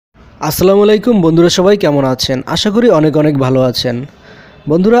আসসালামু আলাইকুম বন্ধুরা, সবাই কেমন আছেন? আশা করি অনেক অনেক ভালো আছেন।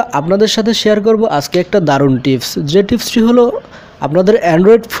 বন্ধুরা, আপনাদের সাথে শেয়ার করব আজকে একটা দারুণ টিপস। যে টিপসটি হলো, আপনাদের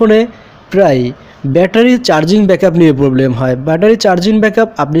অ্যান্ড্রয়েড ফোনে প্রায় ব্যাটারি চার্জিং ব্যাকআপ নিয়ে প্রবলেম হয়। ব্যাটারি চার্জিং ব্যাকআপ,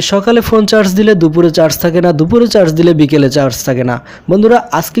 আপনি সকালে ফোন চার্জ দিলে দুপুরে চার্জ থাকে না, দুপুরে চার্জ দিলে বিকেলে চার্জ থাকে না। বন্ধুরা,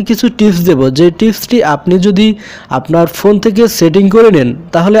 আজকে কিছু টিপস দেব, যে টিপসটি আপনি যদি আপনার ফোন থেকে সেটিং করে নেন,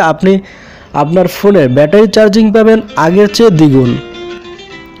 তাহলে আপনি আপনার ফোনের ব্যাটারি চার্জিং পাবেন আগের চেয়ে দ্বিগুণ।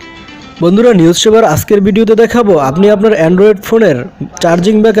 বন্ধুরা, নিউজ সেবার আজকের ভিডিওতে দেখাবো আপনি আপনার অ্যান্ড্রয়েড ফোনের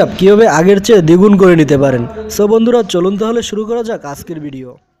চার্জিং ব্যাকআপ কীভাবে আগের চেয়ে দ্বিগুণ করে নিতে পারেন। সো বন্ধুরা, চলুন তাহলে শুরু করা যাক আজকের ভিডিও।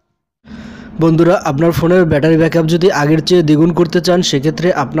 বন্ধুরা, আপনার ফোনের ব্যাটারি ব্যাকআপ যদি আগের চেয়ে দ্বিগুণ করতে চান, সেক্ষেত্রে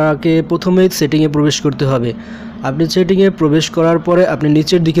আপনাকে প্রথমেই সেটিংয়ে প্রবেশ করতে হবে। আপনি সেটিংয়ে প্রবেশ করার পরে আপনি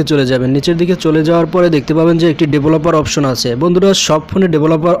নিচের দিকে চলে যাবেন। নিচের দিকে চলে যাওয়ার পরে দেখতে পাবেন যে একটি ডেভেলপার অপশন আছে। বন্ধুরা, সব ফোনে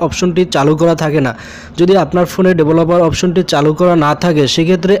ডেভেলপার অপশনটি চালু করা থাকে না। যদি আপনার ফোনে ডেভেলপার অপশনটি চালু করা না থাকে,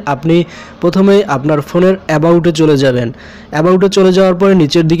 সেক্ষেত্রে আপনি প্রথমেই আপনার ফোনের অ্যাবাউটে চলে যাবেন। অ্যাবাউটে চলে যাওয়ার পরে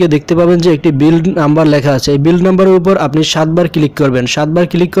নিচের দিকে দেখতে পাবেন যে একটি বিল্ড নাম্বার লেখা আছে। এই বিল্ড নাম্বারের উপর আপনি 7 বার ক্লিক করবেন। 7 বার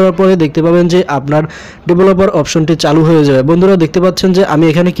ক্লিক করার পরে দেখতে পাবেন যে আপনার ডেভেলপার অপশনটি চালু হয়ে যাবে। বন্ধুরা, দেখতে পাচ্ছেন যে আমি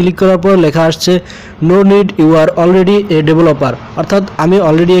এখানে ক্লিক করার পর লেখা আসছে no need, you R already A developer, অর্থাৎ আমি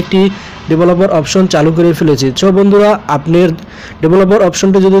অলরেডি একটি ডেভেলপার অপশন চালু করে ফেলেছি। সো বন্ধুরা, আপনার ডেভেলপার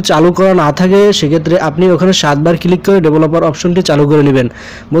অপশনটি যদি চালু করা না থাকে, সেক্ষেত্রে আপনি ওখানে 7 বার ক্লিক করে ডেভেলপার অপশনটি চালু করে নেবেন।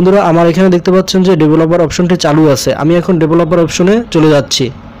 বন্ধুরা, আমার এখানে দেখতে পাচ্ছেন যে ডেভেলপার অপশনটি চালু আছে। আমি এখন ডেভেলপার অপশনে চলে যাচ্ছি।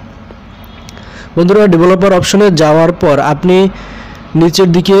 বন্ধুরা, ডেভেলপার অপশনে যাওয়ার পর আপনি নিচের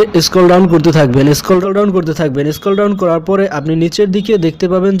দিকে স্ক্রল ডাউন করতে থাকবেন। স্ক্রল ডাউন করার পরে আপনি নিচের দিকে দেখতে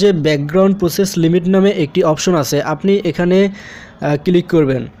পাবেন যে ব্যাকগ্রাউন্ড প্রসেস লিমিট নামে একটি অপশন আছে। আপনি এখানে ক্লিক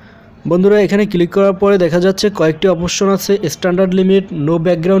করবেন। বন্ধুরা, এখানে ক্লিক করার পরে দেখা যাচ্ছে কয়েকটি অপশন আছে। Standard limit, no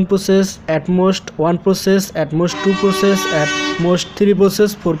background process, at most 1 process, at most 2 process, at most 3 process,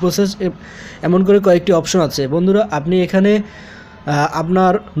 4 process, এমন করে কয়েকটি অপশন আছে। বন্ধুরা, আপনি এখানে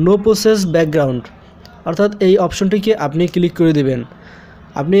আপনার নো প্রসেস ব্যাকগ্রাউন্ড, অর্থাৎ এই অপশনটিকে আপনি ক্লিক করে দিবেন।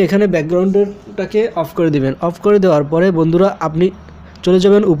 আপনি এখানে ব্যাকগ্রাউন্ডটাকে অফ করে দিবেন। অফ করে দেওয়ার পরে বন্ধুরা, আপনি চলে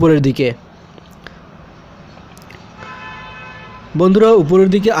যাবেন উপরের দিকে। বন্ধুরা, উপরের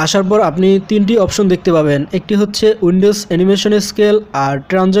দিকে আসার পর আপনি 3টি অপশন দেখতে পাবেন। একটি হচ্ছে Windows animation scale, R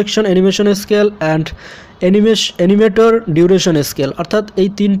transaction animation scale, and animator duration scale, অর্থাৎ এই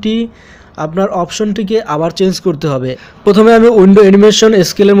 3টি আপনার অপশনটিকে আবার চেঞ্জ করতে হবে। প্রথমে আমি উইন্ডো অ্যানিমেশন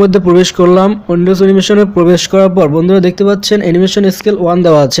স্কেলের মধ্যে প্রবেশ করলাম। উইন্ডোজ অ্যানিমেশনে প্রবেশ করার পর বন্ধুরা দেখতে পাচ্ছেন অ্যানিমেশন স্কেল 1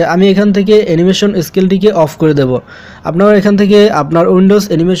 দেওয়া আছে। আমি এখান থেকে অ্যানিমেশন স্কেলটিকে অফ করে দেব। আপনারা এখান থেকে আপনার উইন্ডোজ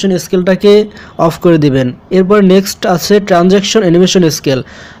অ্যানিমেশন স্কেলটাকে অফ করে দিবেন। এরপর নেক্সট আছে ট্রানজ্যাকশন অ্যানিমেশন স্কেল।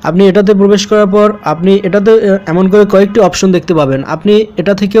 আপনি এটাতে প্রবেশ করার পর আপনি এটাতে এমন করে কয়েকটি অপশন দেখতে পাবেন। আপনি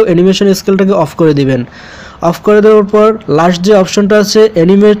এটা থেকেও অ্যানিমেশন স্কেলটাকে অফ করে দিবেন। অফ করে দেওয়ার পর লাস্ট যে অপশনটা আছে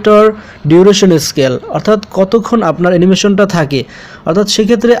অ্যানিমেটর ডিউরেশন স্কেল, অর্থাৎ কতক্ষণ আপনার অ্যানিমেশনটা থাকে, অর্থাৎ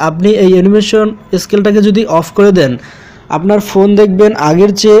সেক্ষেত্রে আপনি এই অ্যানিমেশন স্কেলটাকে যদি অফ করে দেন, আপনার ফোন দেখবেন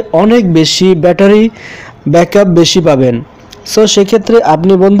আগের চেয়ে অনেক বেশি ব্যাটারি ব্যাকআপ বেশি পাবেন। সো সেক্ষেত্রে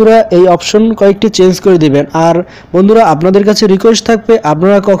আপনি বন্ধুরা এই অপশন কয়েকটি চেঞ্জ করে দিবেন। আর বন্ধুরা, আপনাদের কাছে রিকোয়েস্ট থাকবে,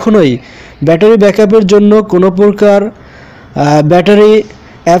 আপনারা কখনোই ব্যাটারি ব্যাকআপের জন্য কোনো প্রকার ব্যাটারি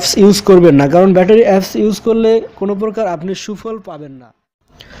অ্যাপস ইউজ করবেন না, কারণ ব্যাটারি অ্যাপস ইউজ করলে কোনো প্রকার আপনি সুফল পাবেন না।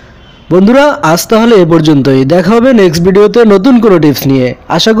 বন্ধুরা, আজ তাহলে এ পর্যন্তই। দেখা হবে নেক্সট ভিডিওতে নতুন কোনো টিপস নিয়ে।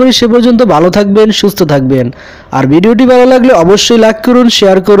 আশা করি সে পর্যন্ত ভালো থাকবেন, সুস্থ থাকবেন। আর ভিডিওটি ভালো লাগলে অবশ্যই লাইক করুন,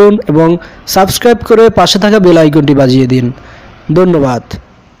 শেয়ার করুন এবং সাবস্ক্রাইব করে পাশে থাকা বেল আইকনটি বাজিয়ে দিন। ধন্যবাদ।